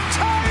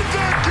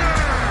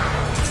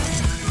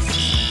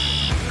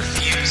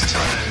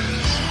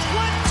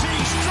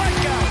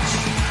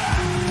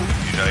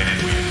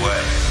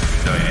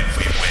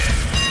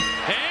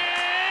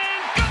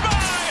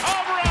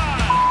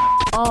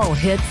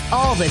hits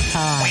all the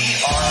time. We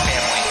are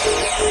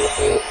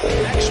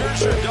family. Max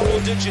Scherzer,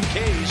 double-digit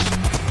Ks.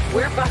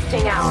 We're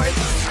busting ours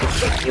to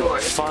kick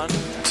yours. Fun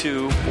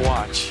to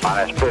watch.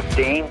 Minus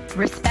 15.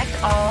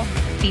 Respect all,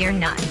 fear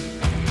none.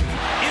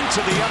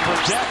 Into the upper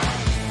deck.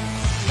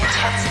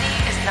 Intensity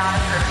is not a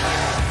curfew.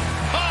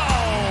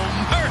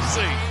 Oh,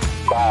 mercy.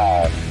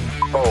 5,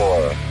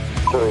 4,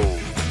 3,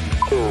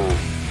 2,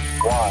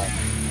 1.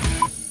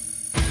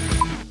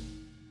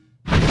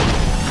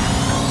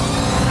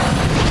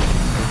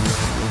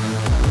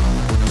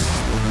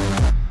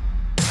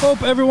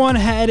 Hope everyone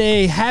had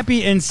a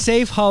happy and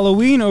safe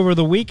Halloween over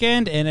the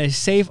weekend and a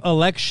safe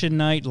election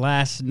night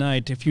last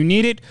night. If you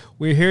need it,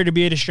 we're here to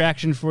be a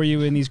distraction for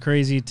you in these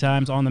crazy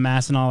times on the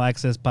Masson All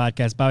Access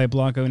podcast. Bobby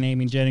Blanco and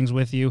Amy Jennings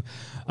with you.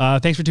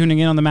 Thanks for tuning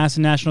in on the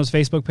Masson Nationals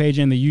Facebook page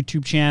and the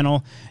YouTube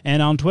channel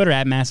and on Twitter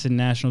at Masson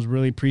Nationals.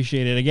 Really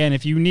appreciate it. Again,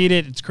 if you need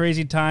it, it's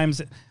crazy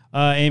times.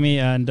 Amy,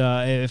 and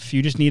if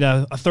you just need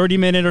a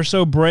 30-minute or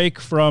so break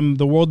from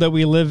the world that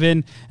we live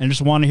in and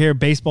just want to hear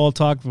baseball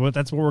talk,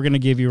 that's what we're going to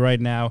give you right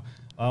now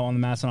on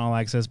the Masson All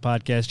Access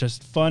podcast.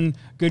 Just fun,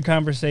 good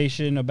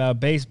conversation about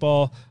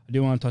baseball. I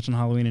do want to touch on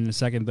Halloween in a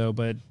second, though,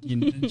 but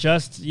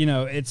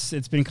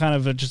it's been kind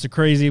of just a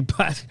crazy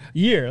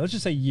year. Let's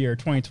just say year,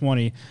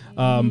 2020.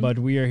 But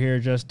we are here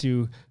just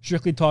to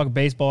strictly talk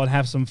baseball and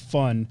have some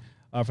fun.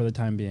 For the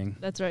time being.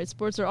 That's right.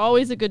 Sports are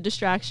always a good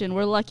distraction.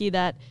 We're lucky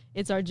that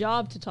it's our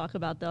job to talk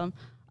about them,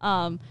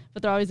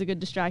 but they're always a good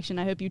distraction.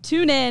 I hope you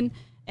tune in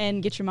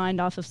and get your mind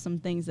off of some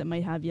things that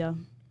might have you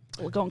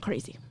going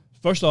crazy.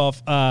 First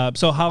off,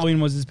 so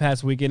Halloween was this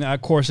past weekend.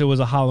 Of course, it was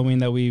a Halloween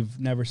that we've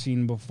never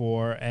seen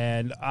before,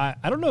 and I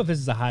don't know if this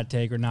is a hot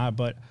take or not,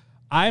 but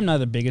I'm not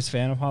the biggest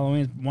fan of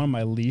Halloween. It's one of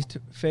my least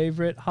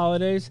favorite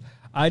holidays.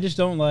 I just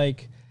don't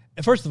like.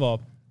 First of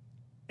all,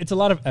 it's a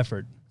lot of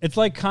effort. It's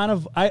like kind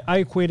of, I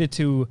equate it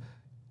to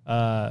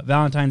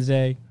Valentine's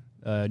Day,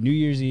 New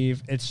Year's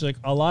Eve. It's like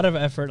a lot of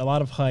effort, a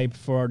lot of hype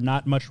for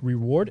not much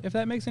reward, if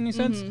that makes any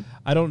sense.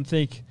 I don't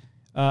think,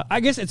 I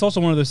guess it's also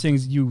one of those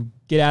things you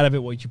get out of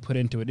it what you put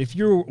into it. If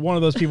you're one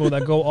of those people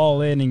that go all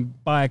in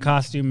and buy a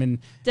costume and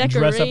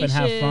dress up and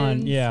have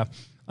fun,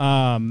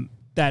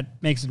 that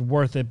makes it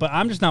worth it. But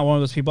I'm just not one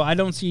of those people. I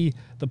don't see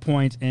the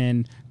point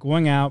in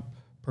going out,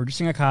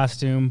 purchasing a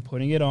costume,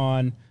 putting it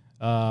on,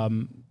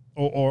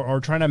 or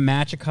trying to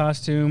match a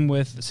costume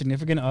with a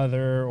significant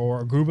other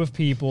or a group of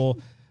people,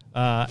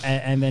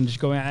 and then just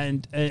going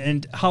out.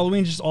 And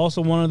Halloween is just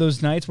also one of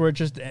those nights where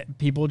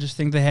people just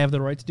think they have the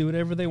right to do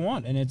whatever they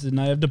want, and it's a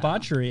night of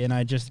debauchery. And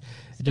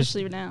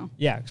especially now.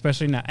 Yeah,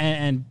 especially now.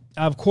 And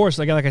of course,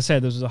 like I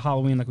said, this was a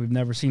Halloween like we've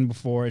never seen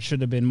before. It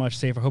should have been much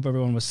safer. I hope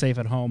everyone was safe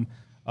at home.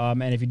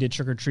 And if you did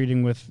trick or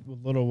treating with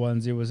little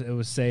ones, it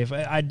was safe.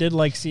 I did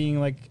like seeing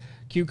like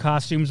cute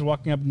costumes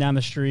walking up and down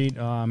the street,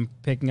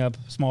 picking up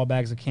small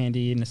bags of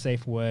candy in a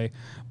safe way.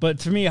 But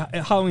for me,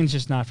 Halloween's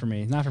just not for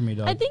me. Not for me,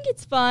 dog. I think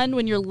it's fun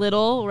when you're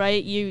little,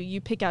 right?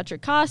 You pick out your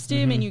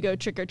costume and you go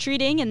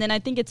trick-or-treating. And then I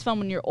think it's fun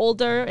when you're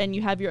older and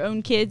you have your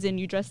own kids and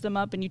you dress them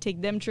up and you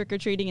take them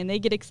trick-or-treating and they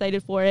get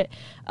excited for it,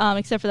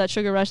 except for that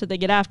sugar rush that they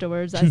get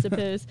afterwards, I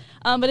suppose.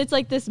 But it's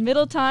like this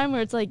middle time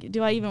where it's like,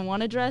 do I even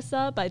want to dress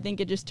up? I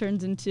think it just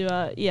turns into,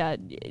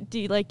 do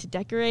you like to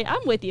decorate?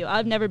 I'm with you.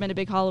 I've never been a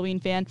big Halloween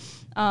fan,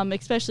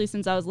 especially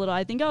since I was little.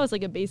 I think I was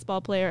like a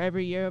baseball player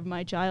every year of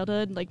my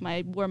childhood. Like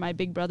wore my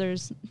big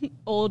brother's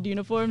old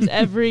uniforms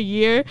every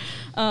year.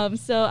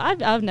 So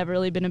I've never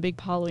really been a big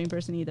Halloween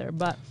person either.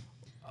 But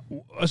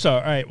so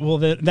all right. Well,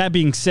 that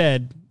being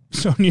said,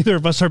 so neither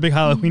of us are big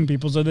Halloween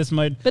people. So this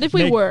might. But if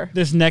we were,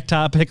 this next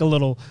topic a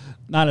little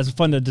not as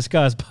fun to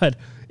discuss. But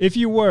if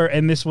you were,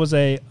 and this was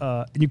and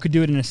you could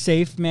do it in a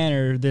safe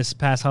manner this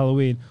past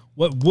Halloween,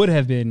 what would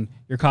have been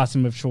your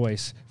costume of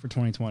choice for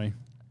 2020?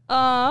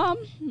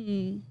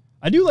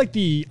 I do like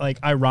the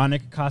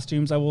ironic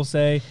costumes, I will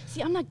say.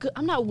 See, I'm not good.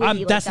 I'm not witty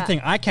like that's that. the thing.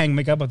 I can't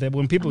make up with it.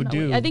 When people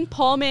do, witty. I think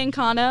Paul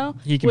Mancano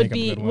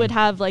would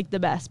have like the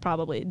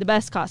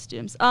best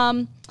costumes.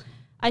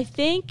 I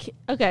think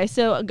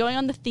so going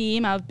on the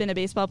theme, I've been a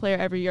baseball player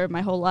every year of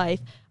my whole life.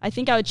 I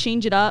think I would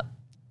change it up,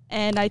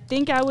 and I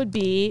think I would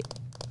be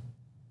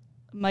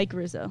Mike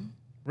Rizzo.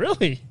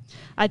 Really?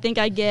 I think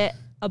I'd get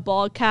a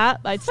bald cap.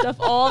 I'd stuff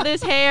all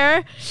this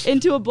hair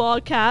into a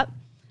bald cap.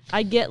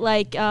 I'd get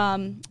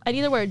I'd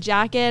either wear a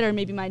jacket or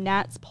maybe my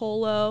Nats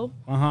polo.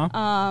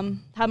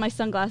 Have my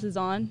sunglasses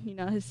on,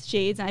 his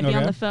shades, and I'd be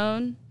on the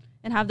phone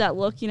and have that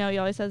look. He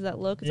always has that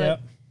look.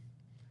 It's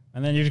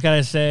and then you just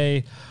gotta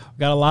say,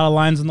 got a lot of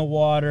lines in the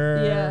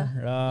water.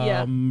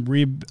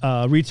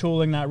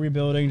 Retooling, not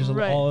rebuilding. Just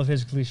all of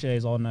his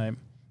cliches all night.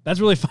 That's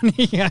really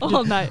funny.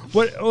 All night.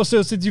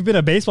 So since you've been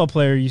a baseball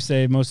player, you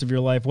say most of your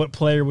life, what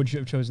player would you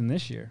have chosen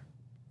this year,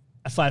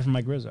 aside from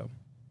Mike Rizzo?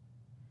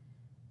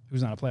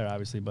 Who's not a player,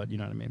 obviously, but you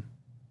know what I mean.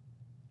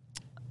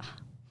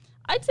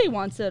 I'd say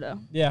Juan Soto.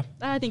 Yeah.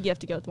 I think you have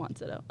to go with Juan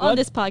Soto. On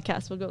this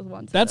podcast, we'll go with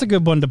Juan Soto. That's a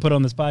good one to put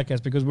on this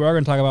podcast because we are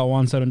going to talk about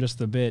Juan Soto in just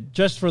a bit.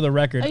 Just for the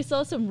record. I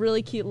saw some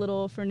really cute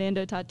little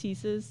Fernando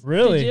Tatises.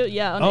 Really? Did you?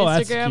 Yeah, on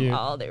Instagram. That's cute.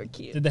 Oh, they were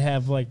cute. Did they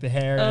have the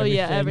hair? Oh,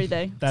 yeah,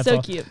 everything. That's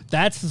so cute.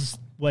 That's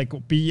like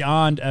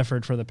beyond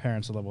effort for the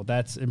parents level.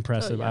 That's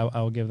impressive. Oh, yeah.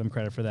 I will give them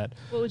credit for that.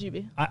 What would you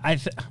be?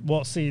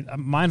 Well, see,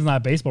 mine's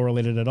not baseball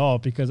related at all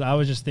because I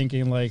was just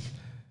thinking like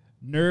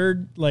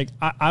nerd. Like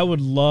I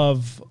would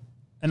love,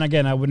 and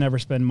again, I would never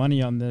spend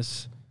money on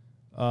this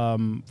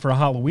for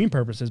Halloween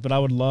purposes, but I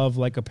would love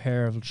like a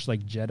pair of just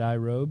like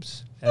Jedi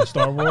robes at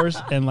Star Wars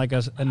and like a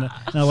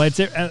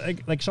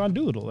lightsaber, like Sean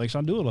Doolittle. Like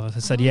Sean Doolittle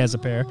has said he has a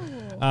pair.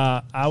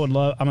 I would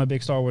love. I'm a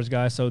big Star Wars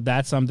guy, so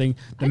that's something.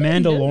 The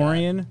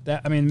Mandalorian.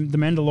 The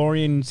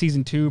Mandalorian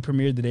season 2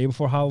 premiered the day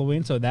before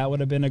Halloween, so that would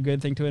have been a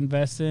good thing to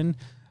invest in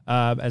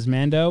as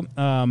Mando.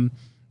 And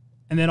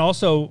then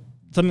also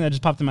something that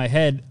just popped in my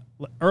head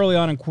early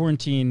on in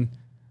quarantine.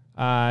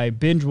 I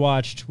binge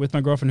watched with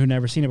my girlfriend who'd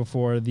never seen it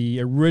before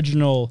the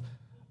original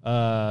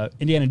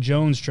Indiana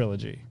Jones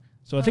trilogy.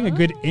 So I think a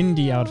good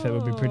indie outfit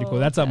would be pretty cool.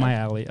 That's up my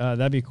alley.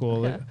 That'd be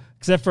cool. Okay.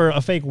 Except for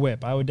a fake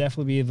whip. I would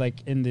definitely be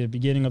like in the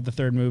beginning of the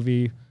third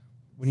movie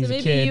when he's a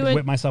maybe kid, you would-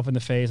 whip myself in the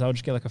face. I would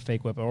just get like a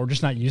fake whip or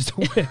just not use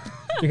the whip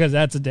because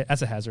that's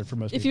a hazard for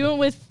most If people. you went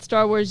with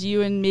Star Wars,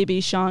 you and maybe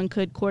Sean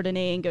could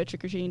coordinate and go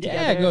trick-or-treating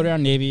together. Yeah, go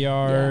down Navy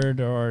Yard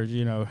or,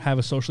 have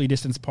a socially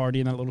distanced party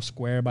in that little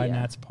square by Yeah.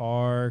 Nats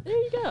Park. There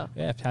you go.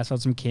 Yeah, pass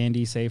out some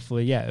candy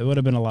safely. Yeah, it would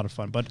have been a lot of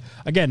fun. But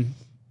again,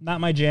 not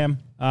my jam.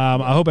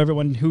 I hope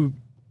everyone who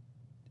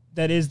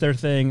that is their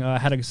thing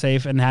had a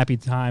safe and happy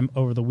time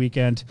over the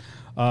weekend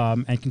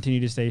and continue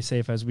to stay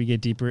safe as we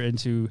get deeper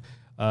into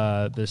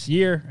this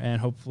year. And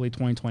hopefully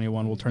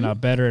 2021 will turn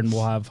out better and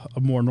we'll have a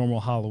more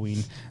normal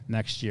Halloween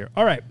next year.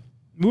 All right,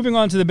 moving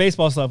on to the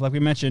baseball stuff, like we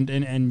mentioned,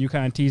 and you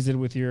kind of teased it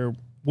with your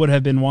would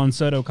have been Juan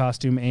Soto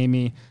costume,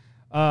 Amy.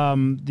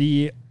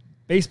 The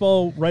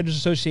Baseball Writers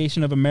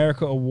Association of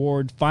America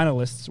Award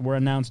finalists were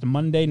announced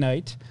Monday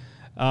night.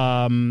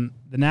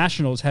 The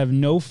Nationals have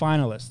no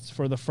finalists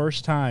for the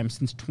first time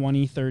since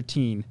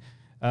 2013.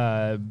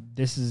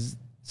 This is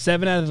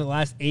 7 out of the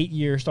last 8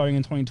 years, starting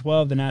in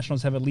 2012. The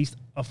Nationals have at least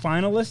a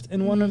finalist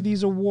in one of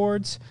these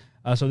awards.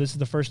 So this is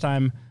the first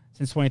time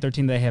since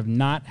 2013 they have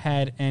not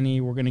had any.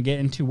 We're going to get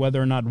into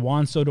whether or not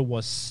Juan Soto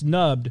was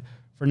snubbed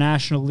for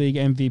National League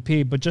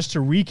MVP. But just to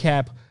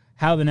recap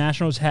how the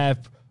Nationals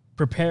have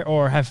prepare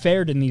or have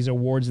fared in these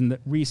awards in the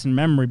recent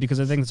memory, because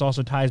I think this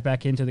also ties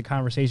back into the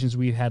conversations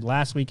we had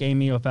last week,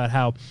 Amy, about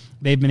how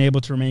they've been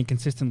able to remain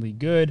consistently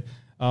good,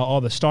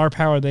 all the star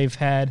power they've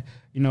had.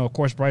 Of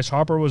course, Bryce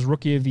Harper was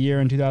Rookie of the Year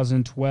in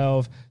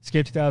 2012,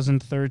 Skip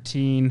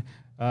 2013.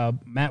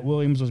 Matt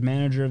Williams was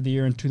Manager of the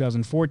Year in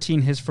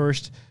 2014, his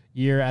first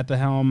year at the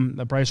helm.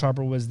 Bryce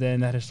Harper was then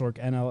that historic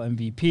NL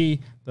MVP,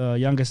 the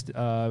youngest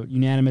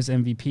unanimous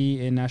MVP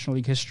in National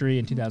League history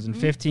in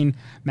 2015.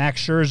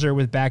 Max Scherzer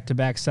with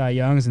back-to-back Cy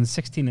Youngs in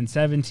 16 and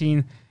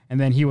 17. And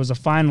then he was a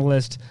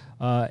finalist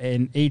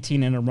in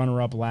 18 and a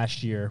runner-up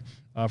last year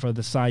for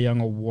the Cy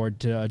Young Award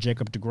to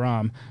Jacob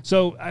deGrom.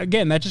 So,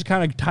 again, that just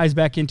kind of ties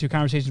back into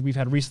conversations we've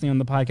had recently on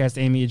the podcast,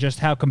 Amy, just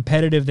how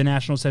competitive the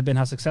Nationals have been,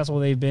 how successful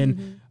they've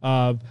been.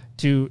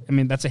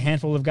 That's a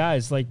handful of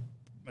guys. Like,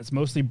 it's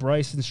mostly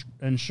Bryce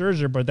and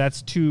Scherzer, but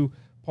that's two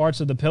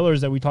parts of the pillars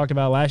that we talked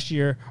about last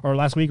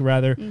week,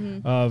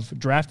 of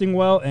drafting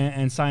well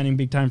and signing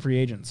big-time free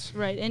agents.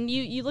 Right, and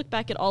you look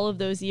back at all of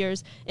those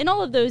years. In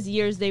all of those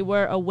years, they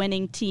were a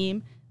winning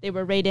team. They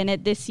were right in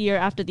it. This year,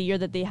 after the year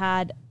that they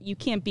had, you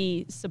can't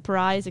be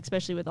surprised,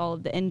 especially with all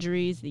of the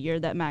injuries, the year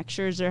that Max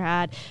Scherzer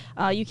had.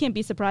 You can't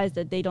be surprised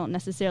that they don't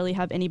necessarily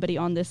have anybody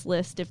on this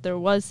list. If there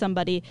was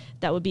somebody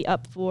that would be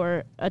up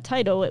for a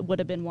title, it would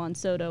have been Juan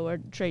Soto or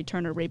Trey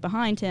Turner right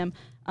behind him.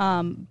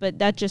 But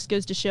that just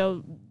goes to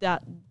show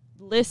that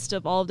list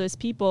of all of those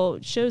people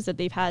shows that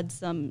they've had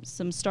some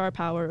star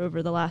power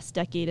over the last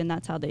decade, and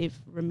that's how they've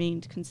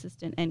remained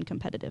consistent and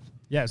competitive.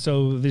 Yeah,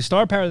 so the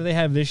star power that they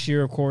have this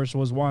year, of course,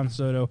 was Juan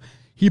Soto.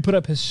 He put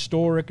up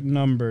historic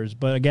numbers,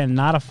 but again,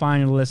 not a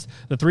finalist.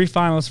 The 3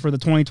 finalists for the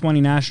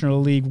 2020 National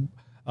League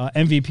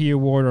MVP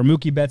award are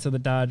Mookie Betts of the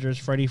Dodgers,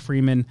 Freddie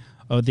Freeman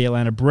of the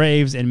Atlanta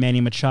Braves, and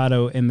Manny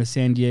Machado in the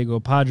San Diego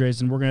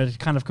Padres. And we're going to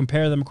kind of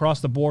compare them across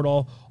the board,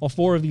 all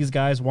 4 of these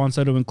guys, Juan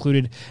Soto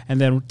included, and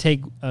then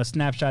take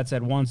snapshots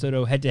at Juan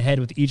Soto head-to-head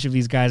with each of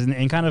these guys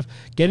and kind of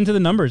get into the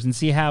numbers and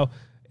see how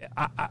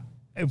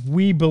if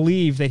we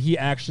believe that he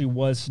actually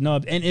was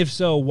snubbed, and if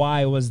so,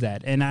 why was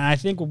that? And I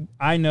think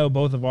I know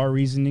both of our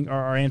reasoning,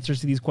 our answers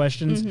to these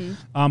questions,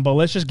 but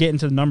let's just get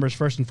into the numbers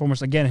first and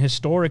foremost. Again, a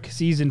historic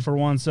season for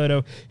Juan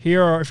Soto.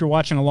 Here are, if you're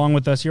watching along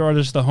with us, here are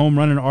just the home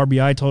run and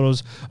RBI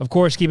totals. Of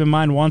course, keep in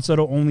mind, Juan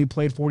Soto only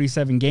played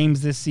 47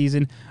 games this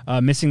season,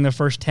 missing the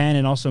first 10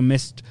 and also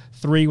missed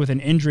 3 with an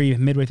injury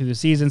midway through the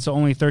season, so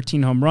only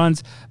 13 home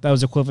runs. That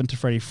was equivalent to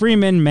Freddie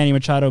Freeman. Manny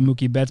Machado,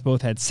 Mookie Betts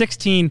both had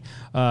 16.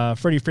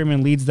 Freddie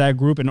Freeman leads that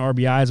group in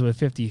RBIs with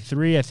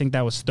 53. I think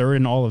that was 3rd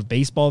in all of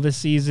baseball this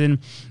season.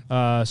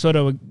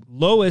 Soto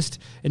lowest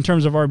in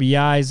terms of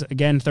RBIs,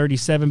 again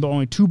 37, but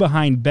only 2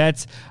 behind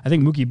Betts. I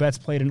think Mookie Betts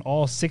played in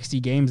all 60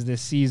 games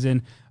this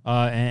season.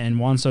 And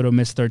Juan Soto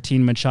missed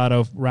 13.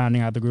 Machado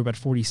rounding out the group at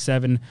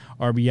 47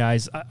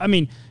 RBIs. I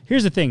mean,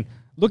 here's the thing.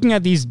 Looking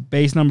at these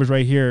base numbers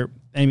right here,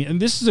 I mean, and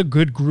this is a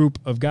good group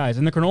of guys,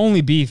 and there can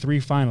only be 3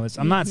 finalists.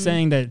 I'm not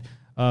saying that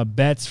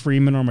Betts,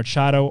 Freeman, or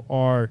Machado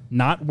are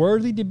not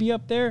worthy to be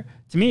up there.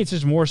 To me, it's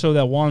just more so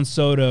that Juan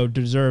Soto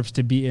deserves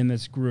to be in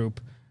this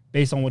group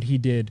based on what he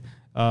did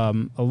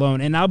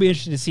alone. And I'll be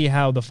interested to see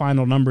how the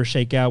final numbers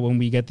shake out when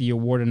we get the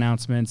award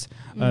announcements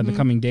in the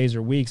coming days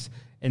or weeks,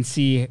 and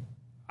see.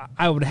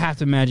 I would have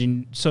to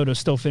imagine Soto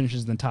still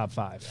finishes in the top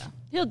 5. Yeah.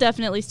 He'll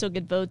definitely still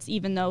get votes,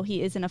 even though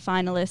he isn't a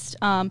finalist.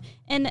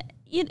 And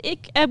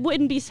I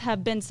wouldn't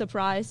have been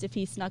surprised if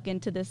he snuck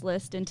into this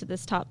list, into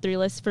this top 3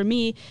 list. For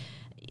me,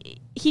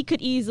 he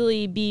could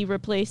easily be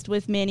replaced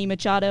with Manny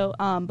Machado,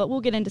 but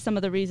we'll get into some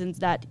of the reasons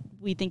that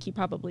we think he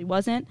probably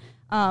wasn't.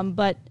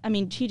 But, I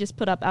mean, he just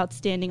put up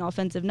outstanding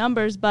offensive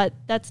numbers, but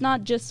that's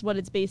not just what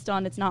it's based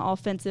on. It's not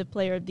Offensive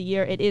Player of the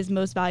Year. It is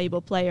Most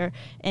Valuable Player,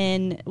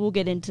 and we'll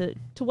get into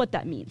what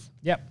that means.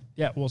 Yep.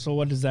 Yeah, well, so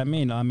what does that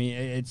mean? I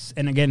mean,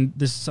 and again,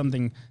 this is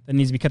something that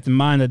needs to be kept in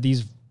mind, that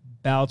these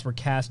ballots were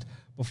cast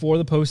before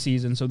the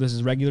postseason, so this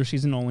is regular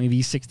season only,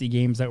 these 60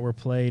 games that were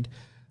played.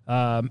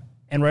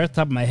 And right off the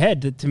top of my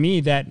head, to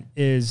me,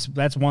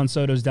 that's Juan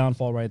Soto's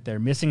downfall right there.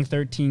 Missing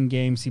 13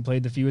 games. He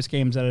played the fewest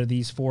games out of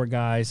these 4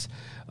 guys.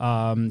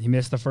 He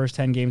missed the first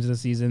 10 games of the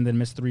season, then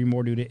missed 3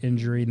 more due to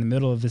injury in the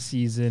middle of the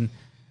season.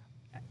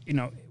 You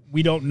know,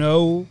 we don't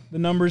know the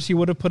numbers he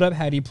would have put up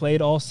had he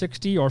played all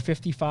 60 or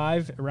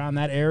 55, around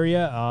that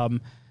area.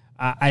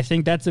 I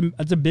think that's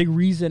a big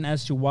reason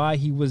as to why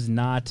he was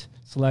not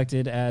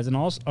selected as a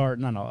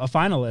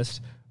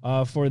finalist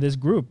for this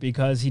group,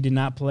 because he did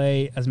not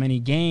play as many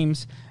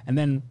games. And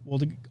then we'll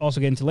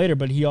also get into later,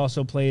 but he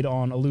also played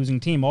on a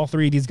losing team. All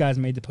 3 of these guys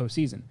made the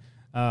postseason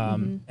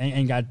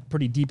and got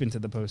pretty deep into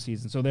the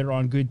postseason. So they were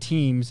on good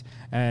teams,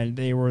 and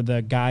they were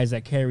the guys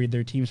that carried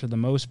their teams for the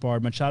most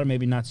part. Machado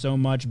maybe not so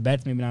much.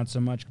 Betts maybe not so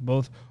much.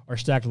 Both are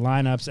stacked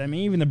lineups. I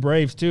mean, even the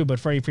Braves too, but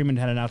Freddie Freeman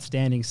had an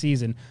outstanding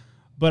season.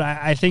 But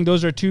I think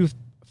those are 2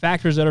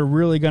 factors that are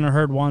really going to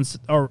hurt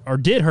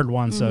did hurt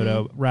Juan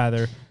Soto,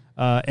 rather,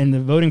 in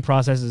the voting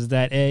process, is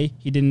that A,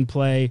 he didn't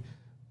play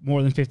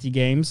more than 50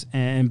 games,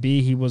 and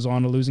B, he was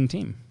on a losing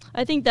team.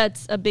 I think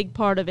that's a big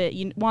part of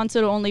it. Juan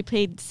Soto only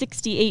played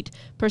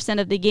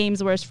 68% of the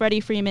games, whereas Freddie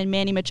Freeman,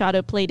 Manny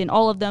Machado played in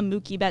all of them.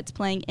 Mookie Betts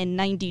playing in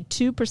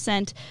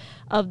 92%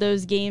 of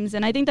those games,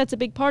 and I think that's a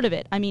big part of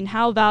it. I mean,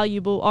 how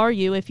valuable are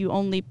you if you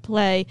only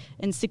play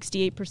in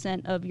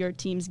 68% of your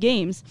team's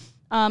games?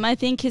 I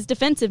think his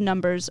defensive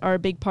numbers are a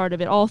big part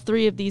of it. All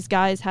 3 of these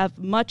guys have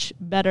much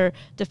better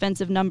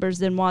defensive numbers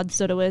than Juan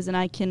Soto is, and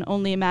I can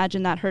only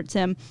imagine that hurts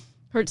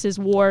his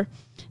WAR.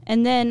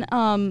 And then,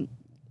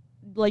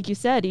 like you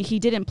said, he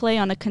didn't play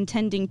on a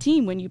contending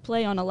team. When you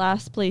play on a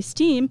last-place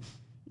team,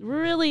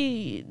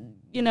 really,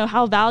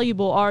 how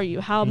valuable are you?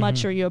 How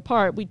much are you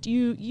apart?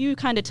 You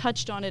kind of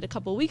touched on it a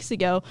couple weeks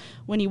ago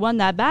when he won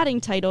that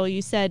batting title.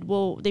 You said,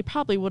 well, they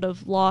probably would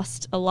have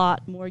lost a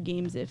lot more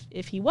games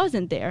if he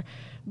wasn't there.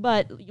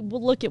 But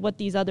we'll look at what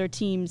these other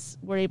teams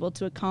were able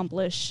to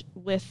accomplish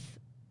with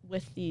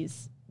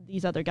these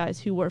other guys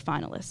who were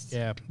finalists.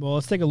 Yeah, well,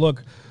 let's take a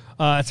look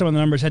at some of the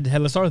numbers head to head.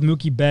 Let's start with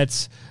Mookie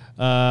Betts,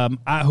 I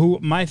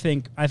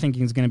think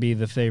he's going to be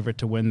the favorite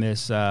to win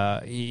this.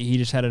 He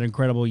just had an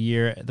incredible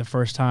year. The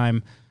first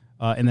time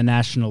in the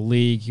National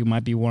League, he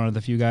might be one of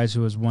the few guys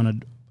who has won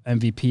an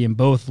MVP in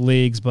both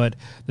leagues. But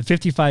the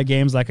 55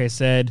 games, like I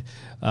said,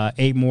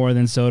 8 more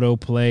than Soto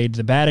played.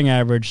 The batting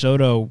average,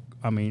 Soto,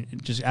 I mean,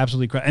 just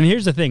absolutely and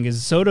here's the thing,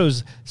 is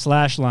Soto's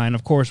slash line,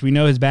 of course, we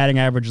know his batting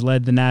average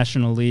led the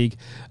National League,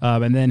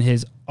 and then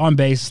his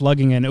on-base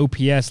slugging and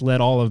OPS led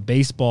all of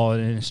baseball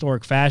in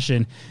historic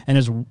fashion, and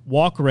his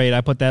walk rate, I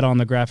put that on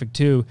the graphic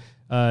too,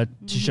 to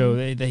show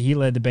that he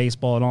led the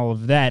baseball and all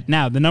of that.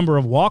 Now, the number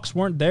of walks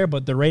weren't there,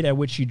 but the rate at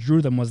which he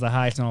drew them was the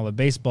highest in all of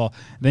baseball.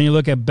 Then you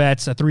look at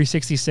Betts, a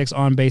 366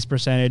 on-base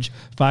percentage,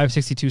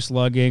 562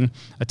 slugging,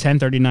 a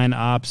 1039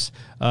 ops,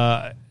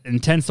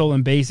 and 10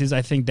 stolen bases.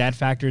 I think that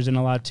factors in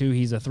a lot too.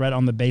 He's a threat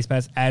on the base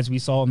paths, as we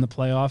saw in the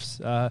playoffs,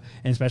 and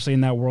especially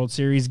in that World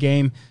Series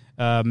game.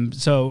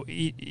 So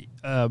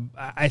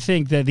I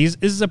think that this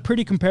is a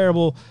pretty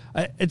comparable.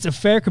 It's a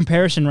fair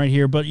comparison right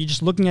here. But you're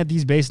just looking at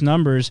these base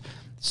numbers.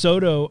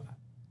 Soto,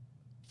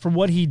 for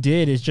what he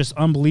did, is just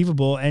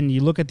unbelievable. And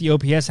you look at the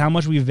OPS, how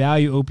much we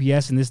value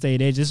OPS in this day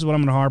and age. This is what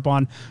I'm going to harp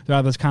on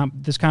throughout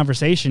this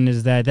conversation,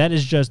 is that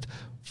is just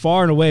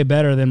far and away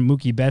better than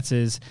Mookie Betts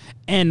is.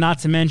 And not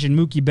to mention,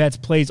 Mookie Betts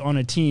plays on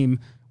a team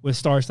with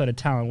star-studded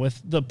talent,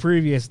 with the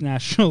previous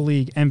National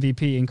League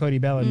MVP in Cody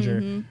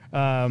Bellinger,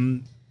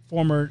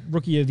 former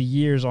Rookie of the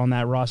Years on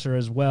that roster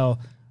as well,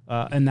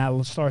 and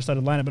that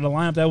star-studded lineup, but a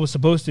lineup that was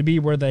supposed to be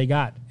where they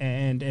got,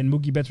 and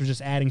Mookie Betts was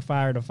just adding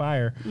fire to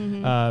fire.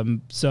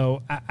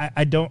 So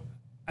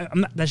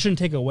that shouldn't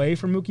take away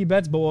from Mookie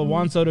Betts, but what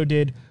Juan Soto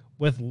did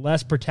with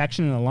less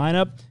protection in the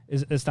lineup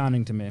is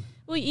astounding to me.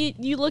 Well,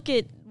 you look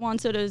at Juan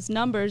Soto's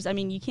numbers. I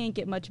mean, you can't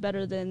get much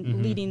better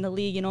than leading the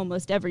league in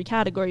almost every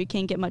category. You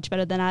can't get much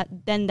better than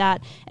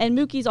that. And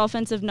Mookie's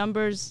offensive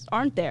numbers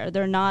aren't there.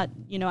 They're not,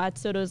 at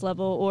Soto's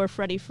level or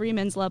Freddie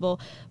Freeman's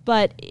level.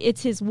 But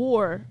it's his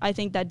WAR, I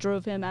think, that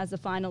drove him as a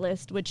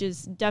finalist, which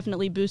is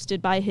definitely boosted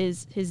by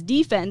his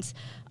defense.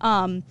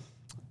 I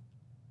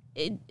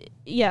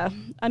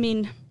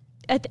mean,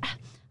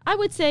 I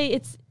would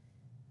say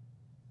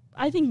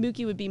I think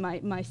Mookie would be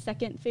my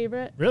second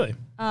favorite. Really?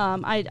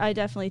 I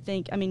definitely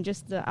think,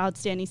 just the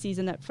outstanding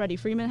season that Freddie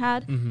Freeman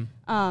had.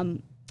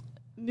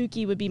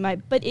 Mookie would be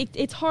but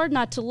it's hard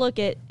not to look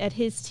at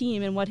his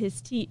team and what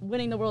his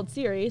winning the World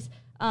Series.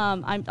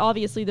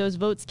 Obviously those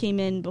votes came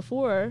in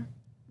before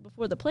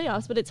the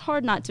playoffs, but it's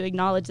hard not to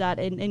acknowledge that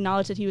and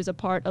acknowledge that he was a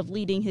part of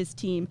leading his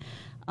team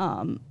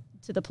to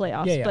the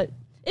playoffs. Yeah. But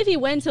if he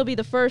wins, he'll be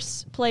the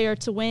first player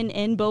to win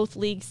in both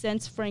leagues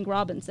since Frank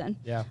Robinson.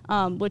 Yeah.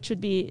 Which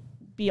would be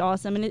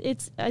awesome, and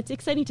it's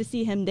exciting to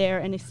see him there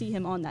and to see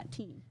him on that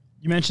team.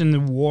 You mentioned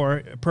the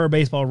WAR. Per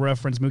Baseball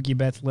Reference, Mookie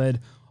Betts led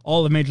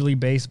all of Major League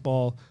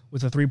Baseball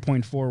with a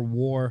 3.4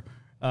 WAR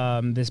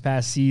this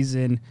past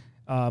season.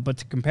 But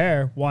to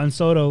compare, Juan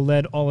Soto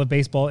led all of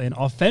baseball in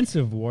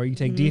offensive WAR. You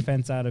take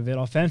defense out of it.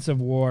 Offensive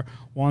WAR,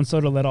 Juan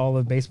Soto led all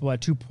of baseball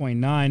at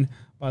 2.9.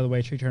 By the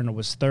way, Trey Turner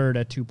was third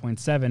at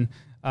 2.7.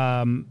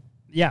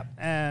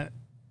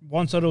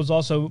 Juan Soto was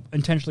also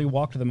intentionally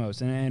walked the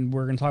most, and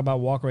we're going to talk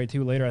about walk rate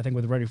too later, I think,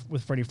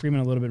 with Freddie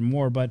Freeman a little bit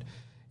more, but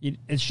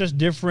it's just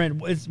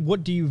different. It's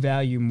what do you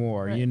value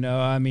more,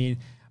 right.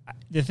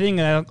 The thing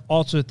that I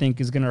also think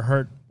is going to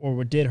hurt, or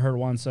what did hurt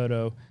Juan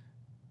Soto,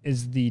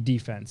 is the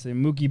defense.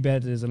 And Mookie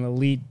Betts is an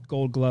elite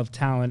Gold Glove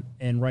talent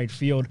in right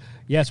field.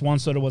 Yes, Juan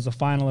Soto was a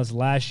finalist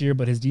last year,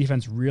 but his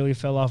defense really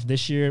fell off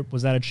this year.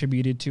 Was that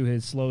attributed to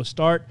his slow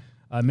start,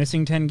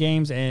 missing 10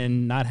 games,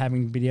 and not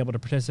having been able to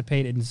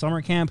participate in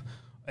summer camp?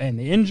 And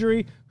the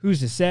injury, who's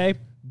to say?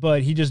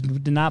 But he just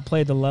did not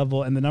play at the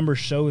level, and the numbers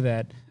show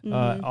that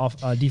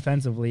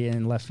defensively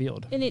in left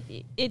field. And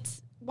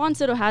it's Juan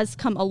Soto has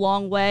come a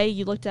long way.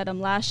 You looked at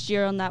him last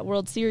year on that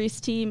World Series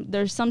team.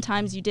 There's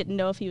sometimes you didn't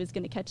know if he was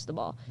going to catch the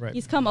ball. Right.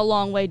 He's come a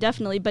long way,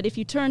 definitely. But if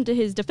you turn to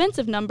his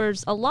defensive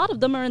numbers, a lot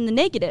of them are in the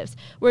negatives.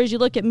 Whereas you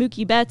look at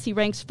Mookie Betts, he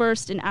ranks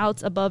first in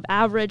outs above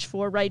average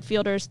for right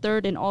fielders,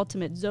 third in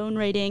ultimate zone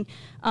rating.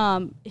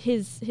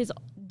 His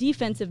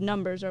defensive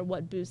numbers are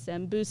what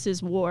boosts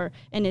his WAR,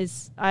 and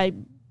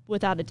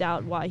without a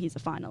doubt why he's a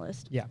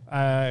finalist. Yeah,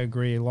 I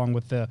agree, along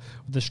with the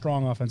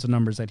strong offensive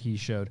numbers that he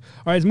showed.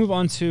 All right, let's move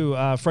on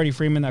to Freddie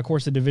Freeman, of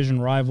course, the division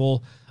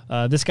rival.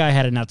 This guy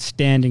had an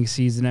outstanding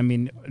season. I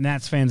mean,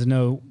 Nats fans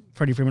know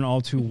Freddie Freeman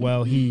all too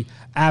well. He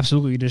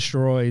absolutely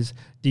destroys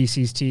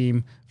DC's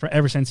team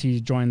ever since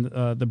he joined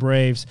the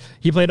Braves.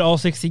 He played all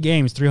 60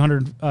 games,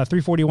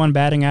 341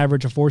 batting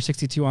average, a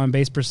 462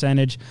 on-base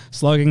percentage,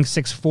 slugging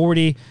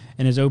 640,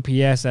 and his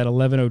OPS at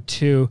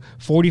 1102,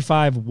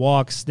 45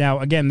 walks. Now,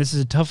 again, this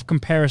is a tough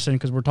comparison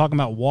because we're talking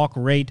about walk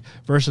rate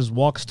versus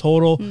walks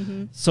total.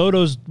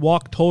 Soto's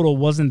walk total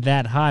wasn't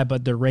that high,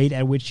 but the rate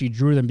at which he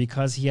drew them,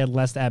 because he had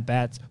less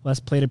at-bats, less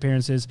plate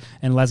appearances,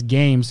 and less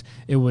games,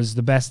 it was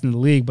the best in the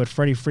league. But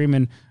Freddie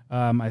Freeman,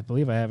 I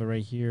believe I have it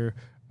right here,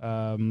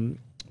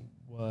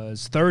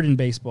 was third in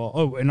baseball.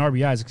 Oh, in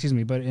RBIs, excuse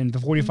me. But in the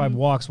 45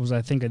 walks was,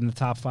 I think, in the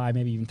top 5,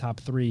 maybe even top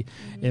 3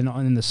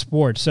 in the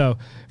sport. So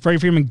Freddie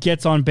Freeman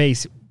gets on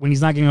base. When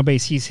he's not getting on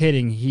base, he's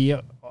hitting. He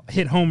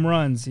hit home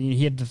runs.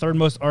 He had the third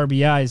most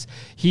RBIs.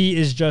 He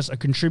is just a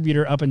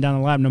contributor up and down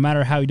the line, no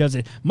matter how he does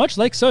it. Much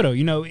like Soto,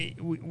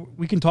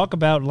 we can talk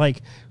about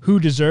like who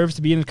deserves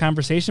to be in the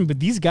conversation,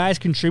 but these guys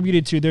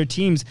contributed to their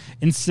teams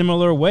in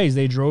similar ways.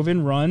 They drove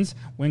in runs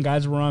when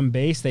guys were on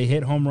base. They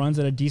hit home runs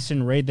at a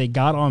decent rate. They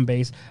got on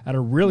base at a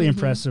really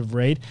impressive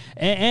rate.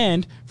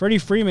 And Freddie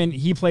Freeman,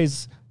 he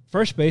plays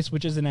first base,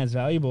 which isn't as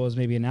valuable as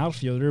maybe an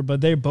outfielder,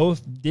 but they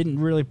both didn't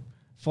really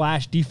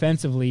flash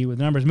defensively with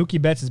numbers. Mookie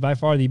Betts is by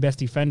far the best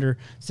defender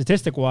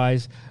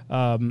statistic-wise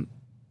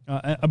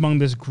among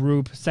this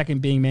group,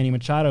 second being Manny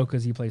Machado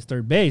because he plays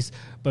third base.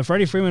 But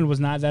Freddie Freeman was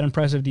not that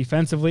impressive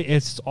defensively.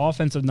 It's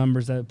offensive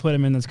numbers that put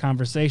him in this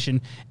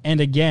conversation.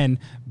 And again,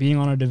 being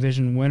on a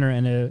division winner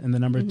and the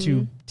number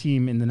 2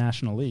 team in the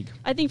National League.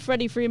 I think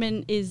Freddie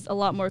Freeman is a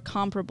lot more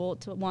comparable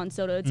to Juan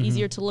Soto. It's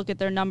easier to look at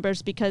their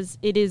numbers because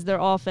it is their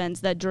offense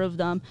that drove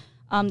them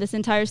this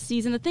entire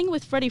season. The thing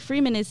with Freddie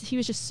Freeman is he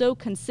was just so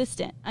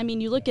consistent. I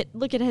mean, you look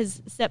at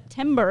his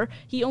September,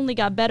 he only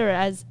got better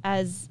as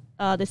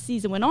the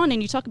season went on,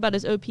 and you talk about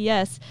his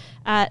OPS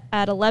at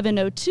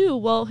 1102.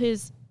 Well,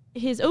 his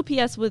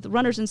OPS with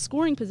runners in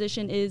scoring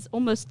position is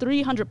almost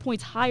 300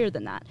 points higher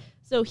than that.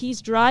 So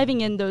he's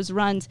driving in those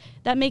runs.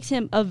 That makes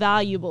him a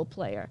valuable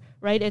player,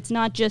 right? It's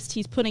not just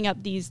he's putting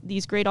up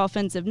these great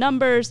offensive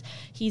numbers.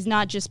 He's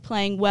not just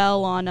playing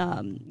well on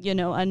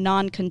a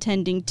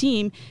non-contending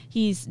team.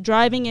 He's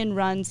driving in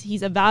runs.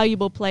 He's a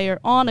valuable player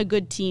on a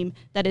good team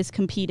that is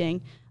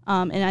competing.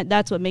 And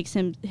that's what makes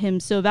him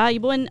so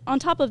valuable. And on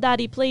top of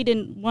that, he played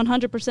in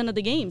 100% of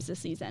the games this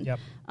season. Yep.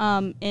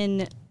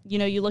 And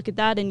you look at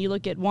that and you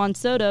look at Juan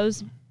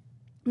Soto's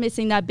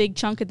missing that big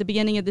chunk at the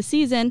beginning of the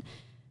season.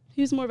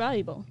 Who's more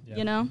valuable,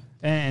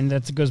 And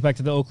that goes back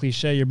to the old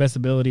cliche, your best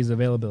ability is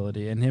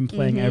availability. And him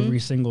playing every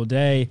single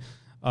day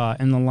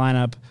in the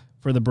lineup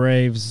for the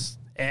Braves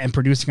and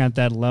producing at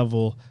that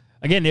level.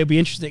 Again, it'll be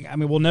interesting. I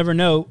mean, we'll never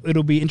know.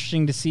 It'll be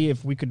interesting to see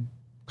if we could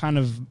kind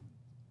of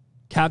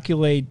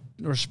calculate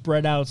or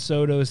spread out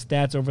Soto's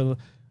stats over the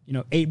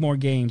 8 more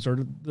games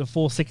or the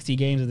full 60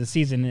 games of the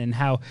season, and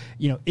how,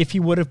 if he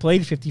would have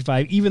played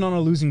 55, even on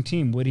a losing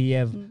team, would he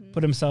have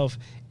put himself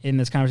in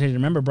this conversation?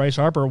 Remember, Bryce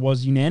Harper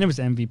was unanimous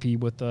MVP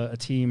with a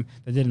team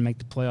that didn't make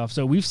the playoffs.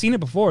 So we've seen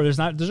it before. There's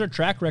a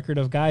track record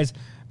of guys,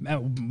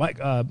 Mike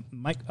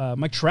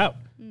Trout.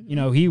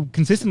 He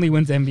consistently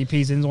wins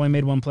MVPs and has only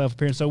made one playoff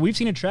appearance. So we've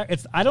seen a track.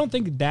 I don't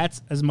think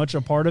that's as much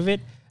a part of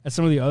it as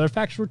some of the other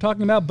factors we're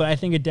talking about, but I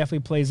think it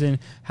definitely plays in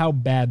how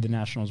bad the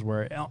Nationals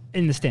were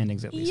in the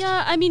standings, at least.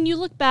 Yeah, I mean, you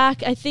look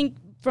back, I think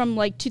from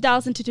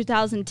 2000 to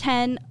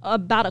 2010,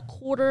 about a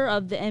quarter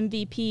of the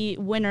MVP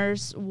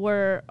winners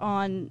were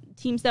on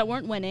teams that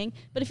weren't winning.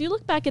 But if you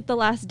look back at the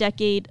last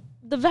decade,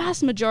 the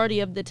vast majority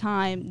of the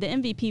time, the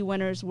MVP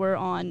winners were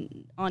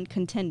on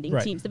contending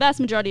teams. The vast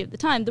majority of the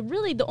time.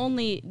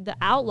 The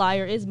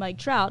outlier is Mike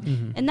Trout,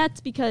 and that's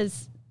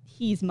because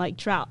he's Mike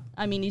Trout.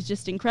 I mean, he's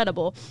just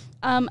incredible.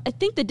 I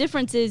think the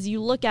difference is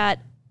you look at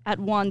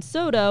Juan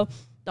Soto,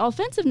 the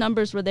offensive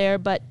numbers were there,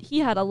 but he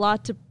had a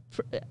lot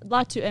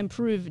to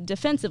improve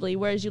defensively,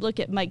 whereas you look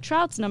at Mike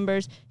Trout's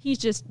numbers, he's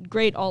just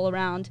great all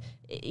around.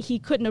 He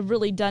couldn't have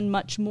really done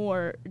much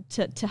more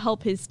to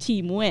help his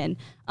team win.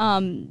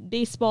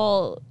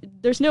 Baseball,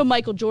 there's no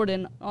Michael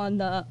Jordan on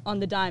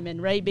the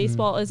diamond, right?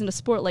 Baseball isn't a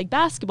sport like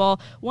basketball.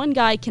 One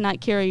guy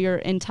cannot carry your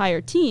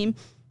entire team,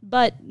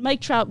 but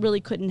Mike Trout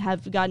really couldn't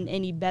have gotten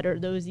any better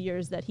those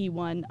years that he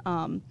won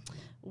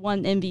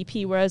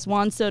MVP, whereas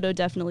Juan Soto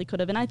definitely could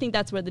have. And I think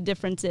that's where the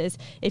difference is.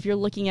 If you're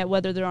looking at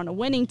whether they're on a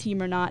winning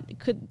team or not,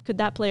 could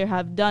that player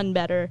have done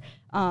better,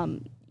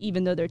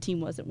 even though their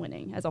team wasn't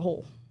winning as a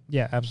whole?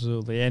 Yeah,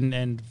 absolutely.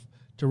 And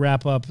to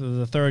wrap up,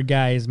 the third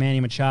guy is Manny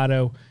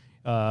Machado.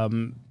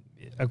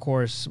 Of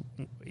course,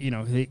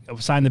 he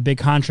signed the big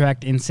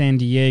contract in San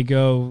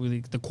Diego.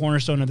 The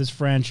cornerstone of this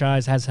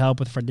franchise has help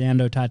with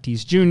Fernando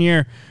Tatis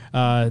Jr.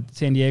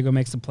 San Diego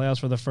makes the playoffs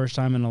for the first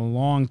time in a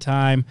long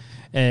time.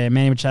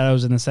 Manny Machado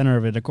is in the center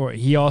of it. Of course,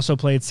 he also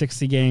played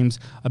 60 games,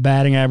 a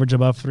batting average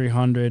above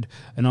 300,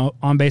 an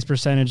on-base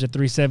percentage at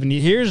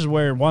 370. Here's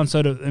where Juan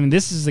Soto,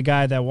 this is the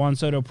guy that Juan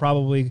Soto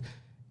probably,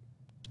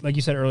 like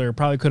you said earlier,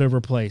 probably could have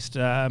replaced.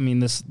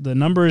 The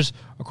numbers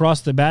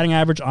across the batting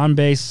average, on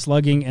base,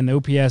 slugging, and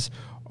OPS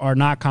are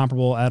not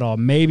comparable at all.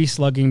 Maybe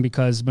slugging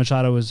because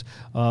Machado was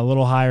a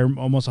little higher,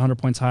 almost 100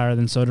 points higher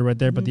than Soto right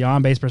there. But the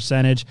on base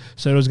percentage,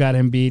 Soto's got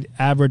him beat.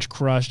 Average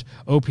crushed,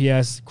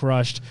 OPS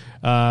crushed.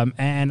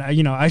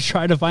 I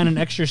tried to find an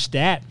extra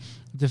stat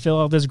to fill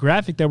out this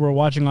graphic that we're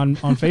watching on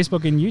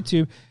Facebook and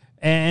YouTube,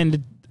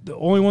 and the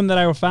only one that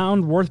I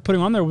found worth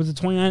putting on there was the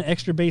 29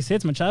 extra base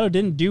hits. Machado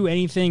didn't do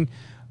anything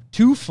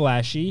too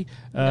flashy.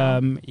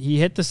 No. He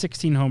hit the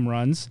 16 home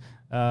runs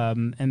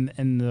and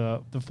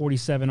the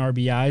 47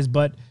 RBIs,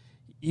 but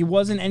it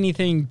wasn't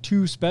anything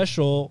too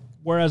special,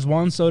 whereas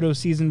Juan Soto's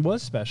season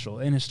was special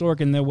and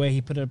historic in the way he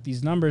put up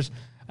these numbers.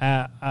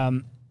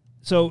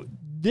 So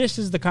this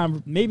is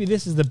maybe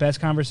this is the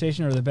best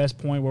conversation or the best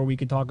point where we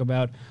could talk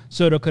about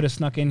Soto could have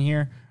snuck in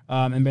here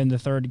and been the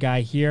third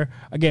guy here.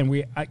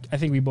 Again, I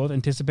think we both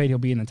anticipate he'll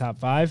be in the top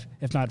 5,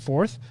 if not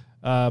 4th.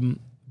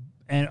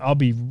 And I'll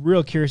be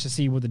real curious to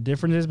see what the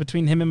difference is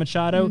between him and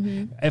Machado.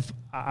 If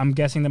I'm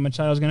guessing that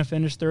Machado is going to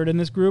finish 3rd in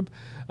this group,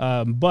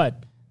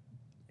 but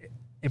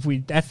if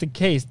that's the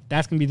case,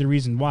 that's going to be the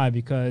reason why.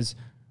 Because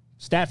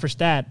stat for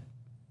stat,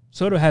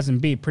 Soto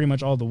hasn't beat pretty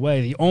much all the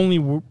way. The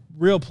only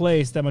real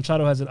place that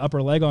Machado has an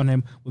upper leg on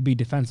him would be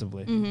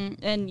defensively.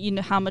 And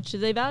how much do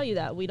they value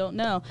that? We don't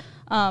know.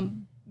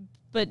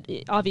 But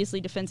obviously,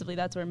 defensively,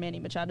 that's where Manny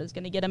Machado is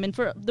going to get him. And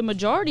for the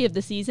majority of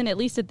the season, at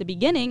least at the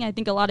beginning, I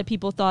think a lot of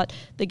people thought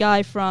the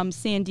guy from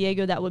San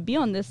Diego that would be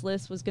on this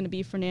list was going to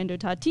be Fernando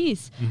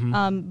Tatis.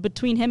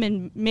 Between him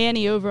and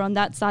Manny over on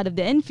that side of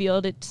the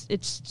infield,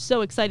 it's so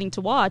exciting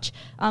to watch.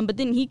 But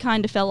then he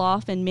kind of fell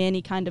off, and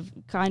Manny kind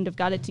of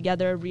got it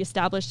together,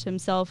 reestablished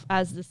himself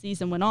as the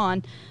season went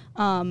on.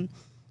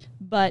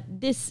 But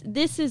this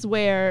is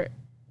where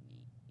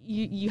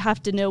you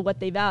have to know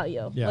what they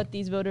value, what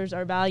these voters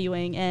are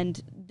valuing,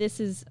 and this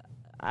is,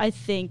 I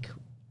think,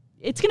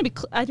 it'll be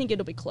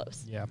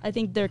close. Yeah. I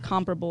think they're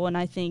comparable, and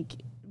I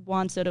think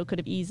Juan Soto could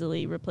have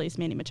easily replaced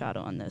Manny Machado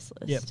on this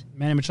list. Yep.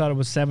 Manny Machado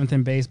was 7th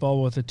in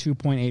baseball with a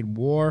 2.8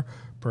 WAR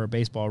per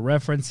Baseball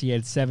Reference. He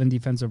had 7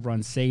 defensive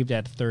runs saved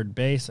at third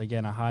base.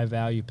 Again, a high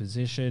value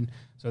position,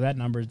 so that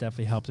number has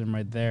definitely helped him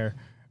right there.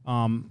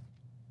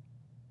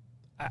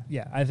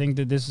 I think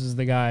that this is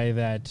the guy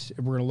that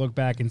we're going to look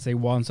back and say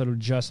Juan Soto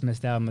just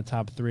missed out on the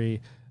top 3,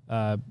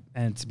 and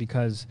it's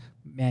because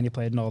Manny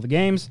played in all the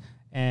games,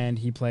 and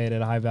he played at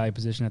a high-value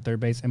position at third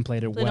base and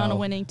played well. Played on a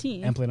winning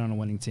team.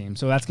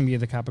 So that's going to be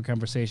the type of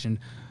conversation.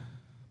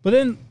 But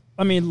then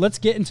I mean, let's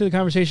get into the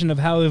conversation of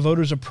how the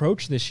voters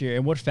approach this year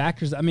and what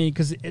factors. I mean,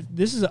 because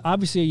this is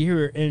obviously a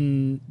year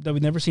that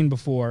we've never seen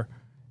before,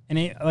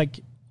 and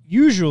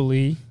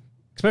usually,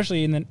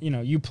 especially in the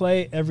you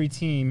play every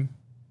team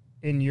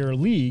in your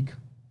league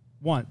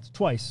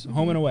twice,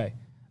 home and away.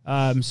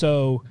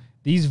 So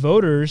these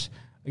voters,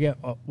 again,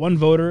 one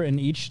voter in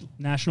each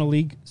National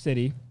League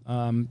city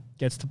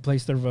gets to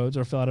place their votes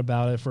or fill out a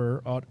ballot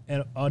for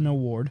an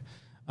award.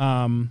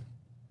 So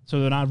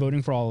they're not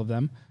voting for all of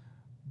them.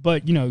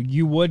 But,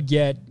 you would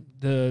get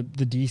the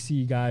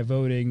DC guy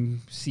voting,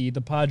 see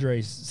the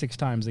Padres 6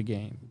 times a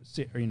game,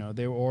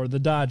 or the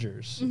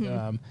Dodgers,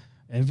 and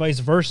vice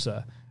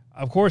versa.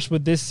 Of course,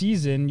 with this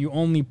season, you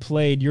only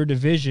played your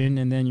division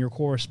and then your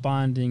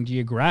corresponding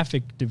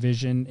geographic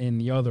division in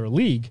the other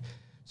league.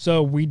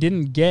 So we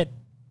didn't get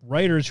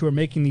writers who are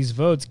making these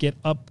votes get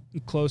up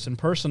close and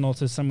personal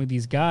to some of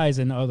these guys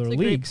in other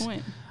leagues.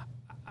 Great point.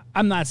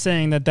 I'm not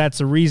saying that that's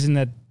a reason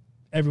that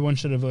everyone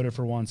should have voted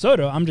for Juan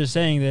Soto. I'm just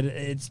saying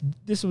that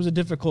this was a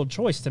difficult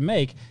choice to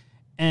make.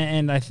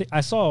 And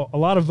I saw a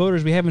lot of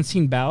voters, we haven't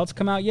seen ballots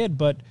come out yet,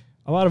 but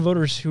a lot of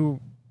voters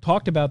who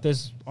talked about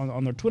this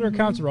on their Twitter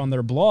accounts or on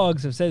their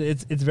blogs have said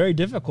it's very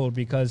difficult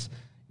because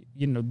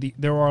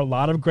there are a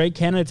lot of great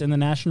candidates in the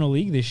National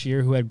League this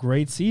year who had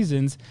great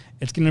seasons.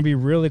 It's going to be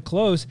really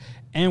close,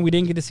 and we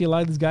didn't get to see a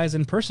lot of these guys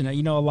in person.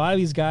 A lot of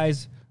these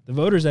guys, the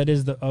voters, that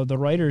is, the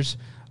writers,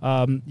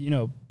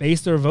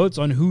 base their votes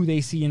on who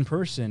they see in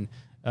person.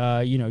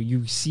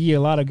 You see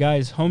a lot of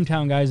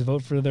hometown guys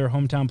vote for their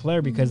hometown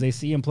player because they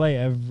see him play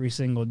every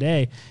single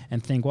day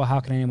and think, well, how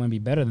can anyone be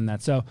better than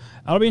that? So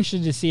I'll be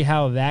interested to see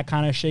how that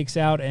kind of shakes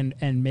out,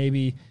 and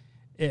maybe,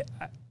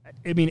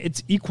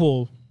 it's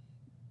equal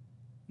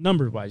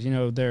numbers-wise.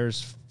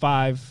 There's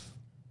 5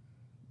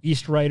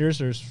 East writers,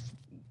 there's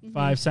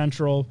 5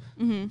 Central,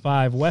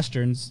 5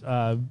 Westerns,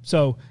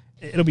 so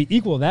it'll be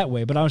equal that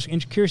way. But I was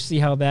curious to see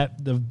how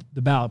the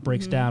ballot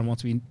breaks down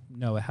once we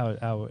know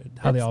how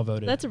they all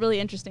voted. That's a really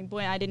interesting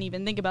point. I didn't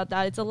even think about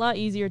that. It's a lot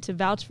easier to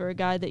vouch for a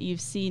guy that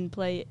you've seen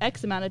play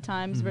X amount of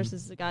times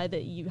versus a guy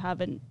that you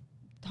haven't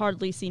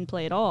hardly seen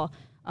play at all.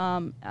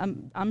 I'm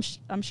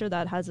sure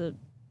that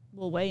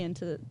will weigh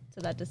into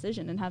that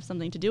decision and have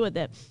something to do with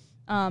it.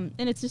 And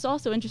it's just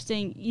also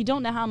interesting. You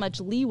don't know how much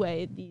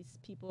leeway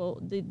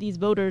these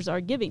voters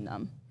are giving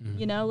them.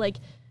 That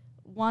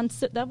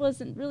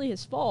wasn't really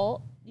his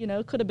fault.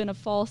 Could have been a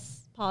false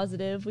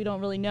positive. We don't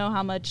really know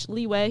how much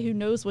leeway. Who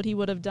knows what he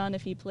would have done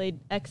if he played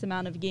X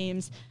amount of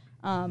games.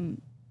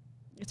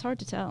 It's hard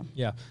to tell.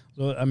 Yeah.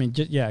 So,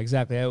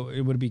 exactly.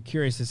 It would be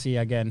curious to see,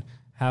 again,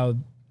 how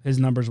his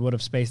numbers would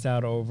have spaced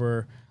out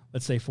over,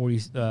 let's say,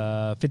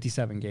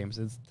 57 games.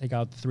 Let's take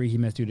out the 3 he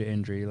missed due to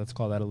injury. Let's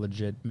call that a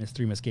legit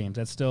 3 missed games.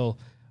 That's still,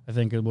 I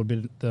think, it would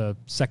be the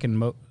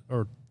second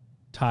or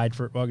tied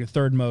for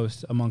third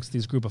most amongst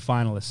these group of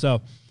finalists.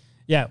 So,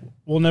 yeah,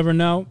 we'll never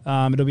know.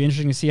 It'll be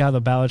interesting to see how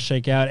the ballots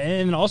shake out.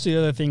 And also the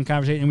other thing,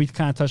 conversation, and we've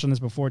kind of touched on this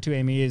before too,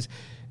 Amy, is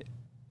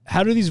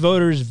how do these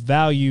voters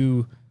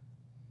value,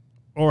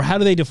 or how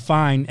do they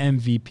define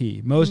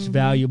MVP, most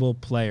valuable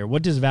player?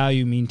 What does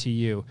value mean to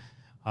you?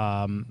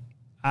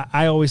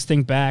 I always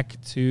think back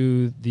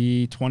to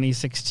the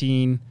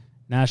 2016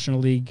 National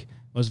League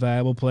Most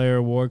Valuable Player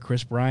Award.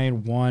 Chris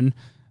Bryant won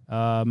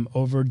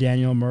over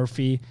Daniel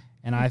Murphy,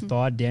 and I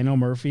thought Daniel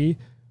Murphy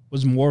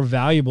was more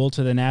valuable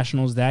to the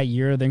Nationals that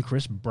year than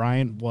Chris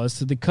Bryant was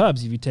to the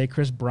Cubs. If you take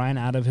Chris Bryant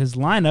out of his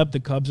lineup, the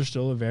Cubs are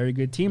still a very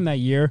good team that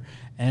year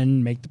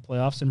and make the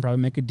playoffs and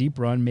probably make a deep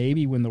run,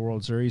 maybe win the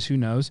World Series, who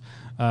knows.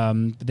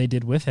 But they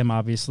did with him,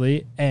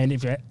 obviously. And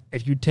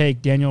if you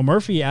take Daniel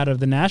Murphy out of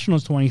the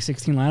Nationals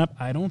 2016 lineup,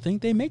 I don't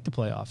think they make the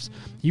playoffs.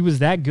 He was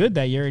that good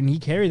that year, and he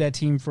carried that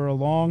team for a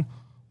long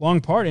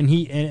part, and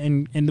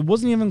it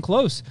wasn't even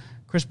close.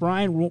 Chris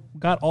Bryant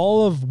got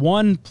all of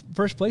 1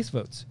 first place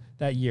votes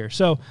that year.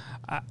 So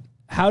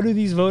how do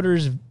these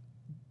voters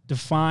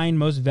define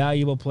most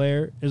valuable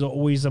player is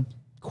always a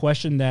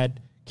question that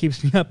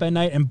keeps me up at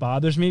night and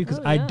bothers me because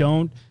I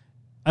don't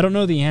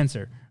know the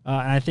answer.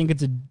 And I think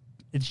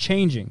it's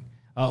changing.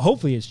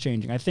 Hopefully it's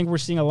changing. I think we're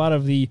seeing a lot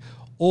of the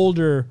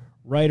older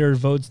writer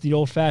votes the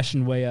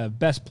old-fashioned way of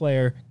best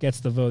player gets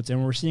the votes.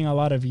 And we're seeing a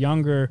lot of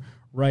younger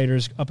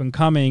writers up and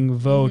coming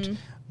vote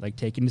like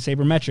taking the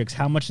sabermetrics.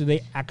 How much do they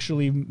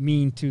actually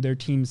mean to their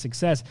team's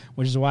success?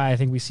 Which is why I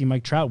think we see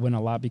Mike Trout win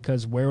a lot,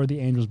 because where would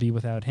the Angels be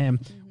without him?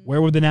 Where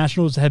would the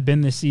Nationals have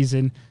been this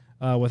season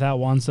without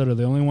Juan Soto?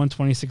 They only won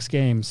 26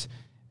 games.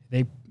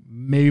 They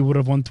maybe would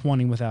have won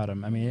 20 without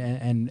him. I mean,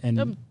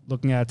 and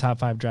looking at a top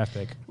 5 draft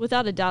pick.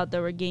 Without a doubt,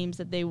 there were games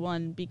that they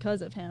won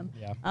because of him.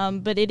 Yeah.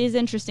 But it is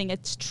interesting.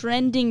 It's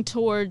trending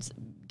towards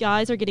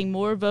guys are getting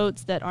more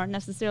votes that aren't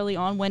necessarily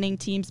on winning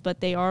teams,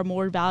 but they are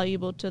more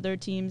valuable to their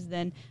teams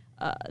than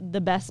the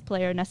best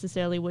player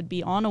necessarily would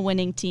be on a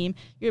winning team.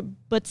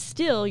 But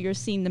still, you're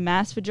seeing the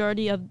mass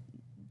majority of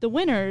the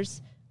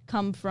winners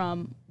come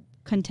from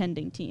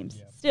contending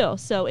teams still.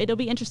 So it'll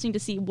be interesting to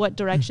see what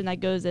direction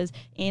that goes as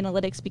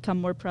analytics become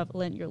more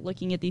prevalent. You're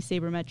looking at these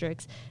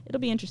sabermetrics.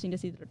 It'll be interesting to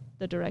see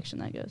the direction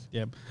that goes.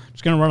 Yep.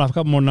 Just going to run off a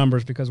couple more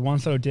numbers because Juan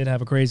Soto did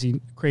have a crazy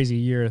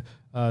year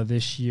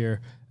this year.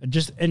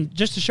 Just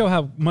to show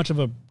how much of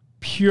a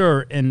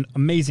pure and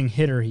amazing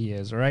hitter he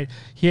is, all right?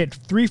 He hit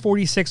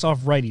 346 off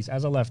righties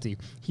as a lefty.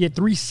 He hit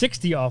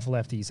 360 off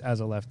lefties as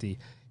a lefty.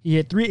 He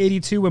hit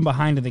 382 when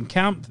behind the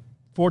count,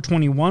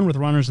 421 with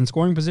runners in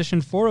scoring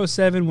position,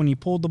 407 when he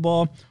pulled the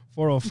ball,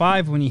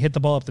 405 when he hit the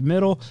ball up the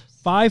middle,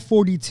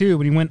 542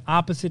 when he went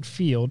opposite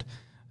field.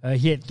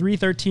 He hit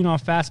 313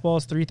 off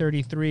fastballs,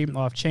 333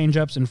 off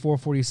changeups, and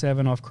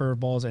 447 off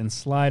curveballs and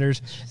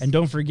sliders. And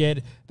don't forget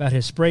about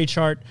his spray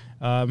chart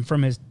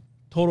from his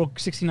total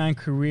 69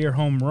 career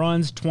home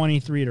runs,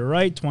 23 to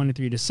right,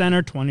 23 to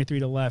center, 23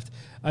 to left.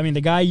 I mean,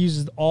 the guy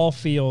uses all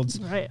fields.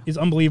 Right. Is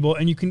unbelievable.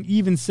 And you can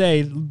even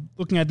say,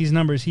 looking at these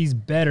numbers, he's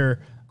better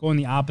going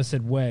the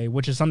opposite way,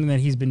 which is something that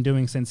he's been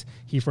doing since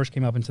he first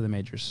came up into the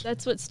majors.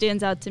 That's what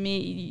stands out to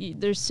me.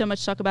 There's so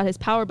much talk about his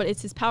power, but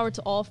it's his power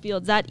to all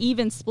fields. That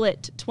even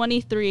split,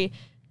 23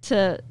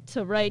 to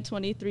right,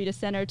 23 to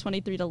center,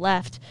 23 to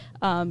left.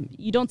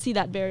 You don't see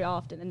that very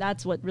often, and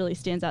that's what really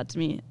stands out to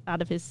me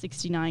out of his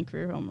 69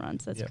 career home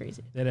runs. That's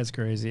crazy. That is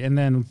crazy. And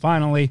then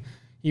finally,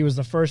 he was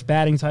the first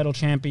batting title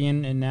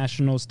champion in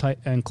Nationals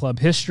and club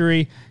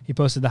history. He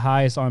posted the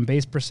highest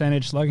on-base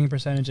percentage, slugging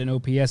percentage, and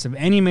OPS of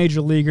any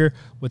major leaguer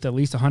with at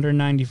least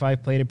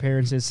 195 plate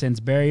appearances since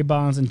Barry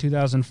Bonds in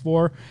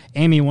 2004.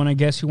 Amy, want to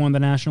guess who won the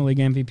National League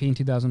MVP in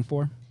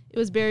 2004? It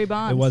was Barry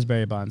Bonds. It was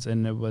Barry Bonds,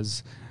 and it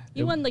was...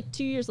 He won like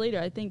 2 years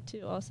later, I think,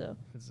 too, also.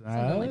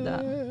 Something like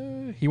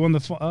that. He won the...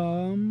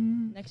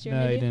 Next year,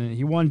 no, maybe? he didn't.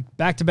 He won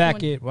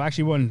back-to-back. He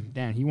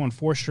won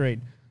 4 straight.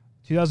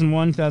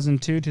 2001,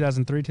 2002,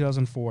 2003,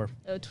 2004.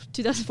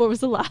 2004 was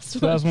the last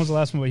one. 2001 was the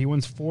last one, but he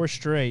wins 4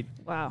 straight.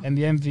 Wow. And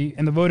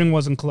the voting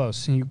wasn't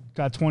close. He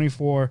got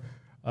 24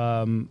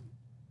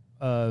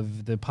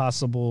 of the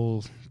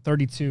possible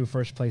 32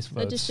 first place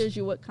votes. That just shows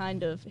you what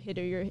kind of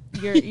hitter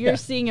you're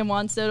seeing in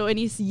Juan Soto, and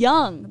he's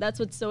young. That's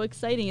what's so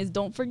exciting. Is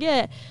don't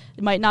forget,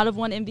 he might not have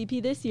won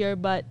MVP this year,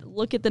 but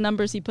look at the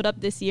numbers he put up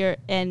this year,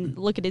 and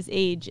look at his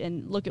age,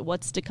 and look at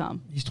what's to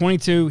come. He's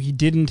 22. He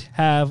didn't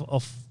have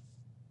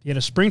he had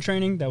a spring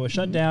training that was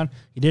shut down.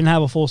 He didn't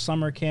have a full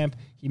summer camp.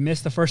 He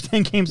missed the first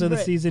 10 games of the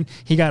season.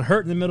 He got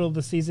hurt in the middle of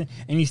the season,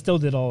 and he still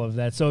did all of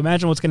that. So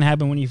imagine what's going to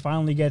happen when he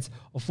finally gets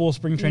a full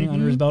spring training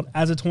under his belt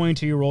as a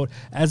 22-year-old,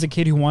 as a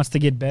kid who wants to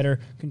get better,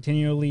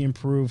 continually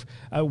improve.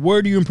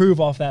 Where do you improve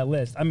off that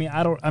list? I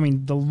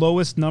mean, the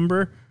lowest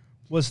number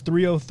was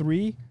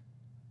 303,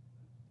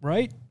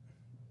 right?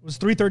 It was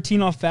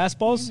 313 off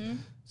fastballs.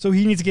 So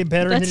he needs to get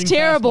better. That's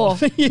terrible.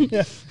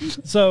 Yeah.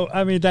 So,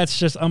 I mean, that's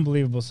just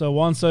unbelievable. So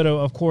Juan Soto,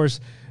 of course,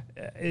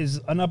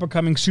 is an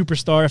up-and-coming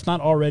superstar, if not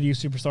already a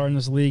superstar in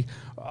this league.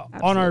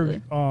 On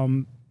our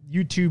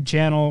YouTube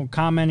channel,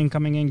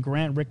 coming in,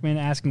 Grant Rickman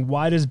asking,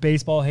 why does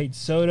baseball hate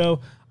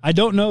Soto? I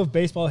don't know if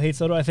baseball hates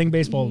Soto. I think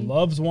baseball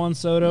loves Juan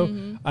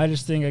Soto. I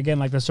just think, again,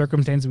 like the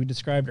circumstances we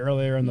described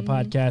earlier in the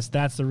podcast,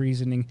 that's the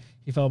reasoning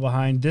he fell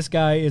behind. This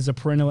guy is a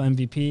perennial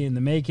MVP in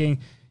the making.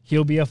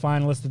 He'll be a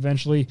finalist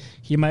eventually.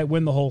 He might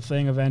win the whole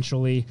thing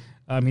eventually.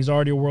 He's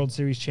already a World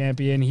Series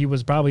champion. He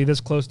was probably this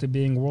close to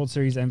being World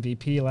Series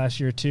MVP last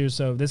year, too.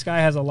 So this guy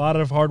has a lot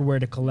of hardware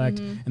to collect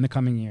in the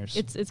coming years.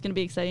 It's going to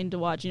be exciting to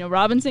watch. You know,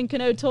 Robinson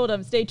Cano told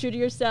him, stay true to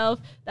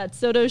yourself. That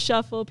Soto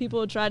shuffle, people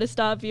will try to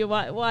stop you.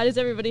 Why does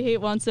everybody hate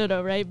Juan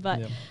Soto, right?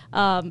 But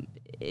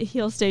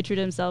he'll stay true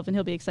to himself, and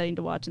he'll be exciting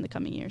to watch in the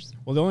coming years.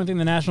 Well, the only thing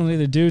the Nationals need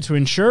to do to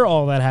ensure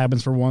all that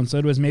happens for Juan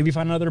Soto is maybe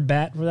find another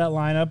bat for that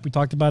lineup. We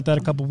talked about that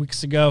a couple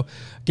weeks ago.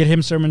 Get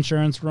him some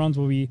insurance runs.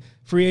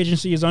 Free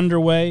agency is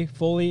underway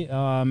fully.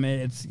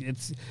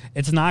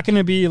 It's not going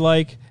to be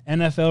like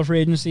NFL free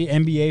agency,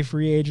 NBA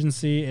free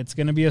agency. It's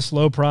going to be a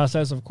slow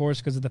process, of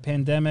course, because of the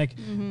pandemic.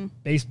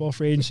 Baseball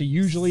free agency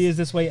usually is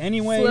this way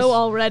anyways. Slow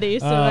already,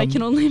 so I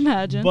can only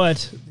imagine.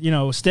 But,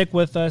 stick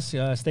with us.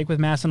 Stick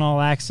with Masson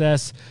All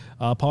Access.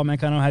 Paul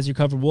Mancano has you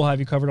covered. We'll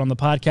have you covered on the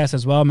podcast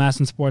as well.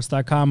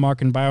 MassonSports.com.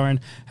 Mark and Byron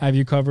have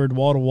you covered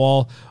wall to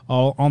wall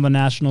on the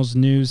Nationals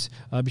news.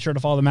 Be sure to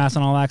follow the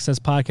Masson All Access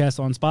podcast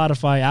on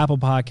Spotify, Apple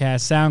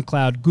Podcasts,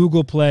 SoundCloud,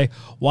 Google Play.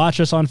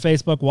 Watch us on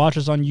Facebook. Watch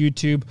us on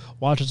YouTube.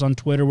 Watch us on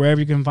Twitter. Wherever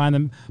you can find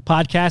the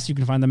podcast, you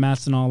can find the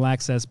Masson All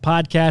Access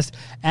podcast.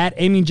 At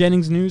Amy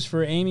Jennings News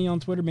for Amy on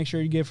Twitter. Make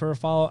sure you give her a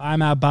follow.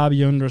 I'm at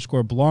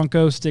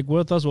Bobby_Blanco. Stick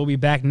with us. We'll be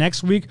back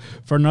next week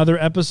for another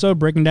episode,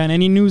 breaking down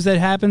any news that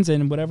happens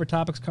and whatever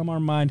topics come our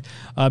mind.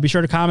 Be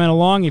sure to comment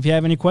along. If you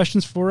have any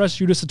questions for us,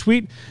 shoot us a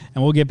tweet,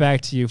 and we'll get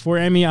back to you. For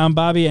Amy, I'm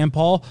Bobby and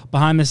Paul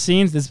behind the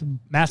scenes. This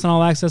Masson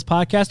All Access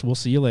podcast. We'll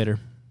see you later.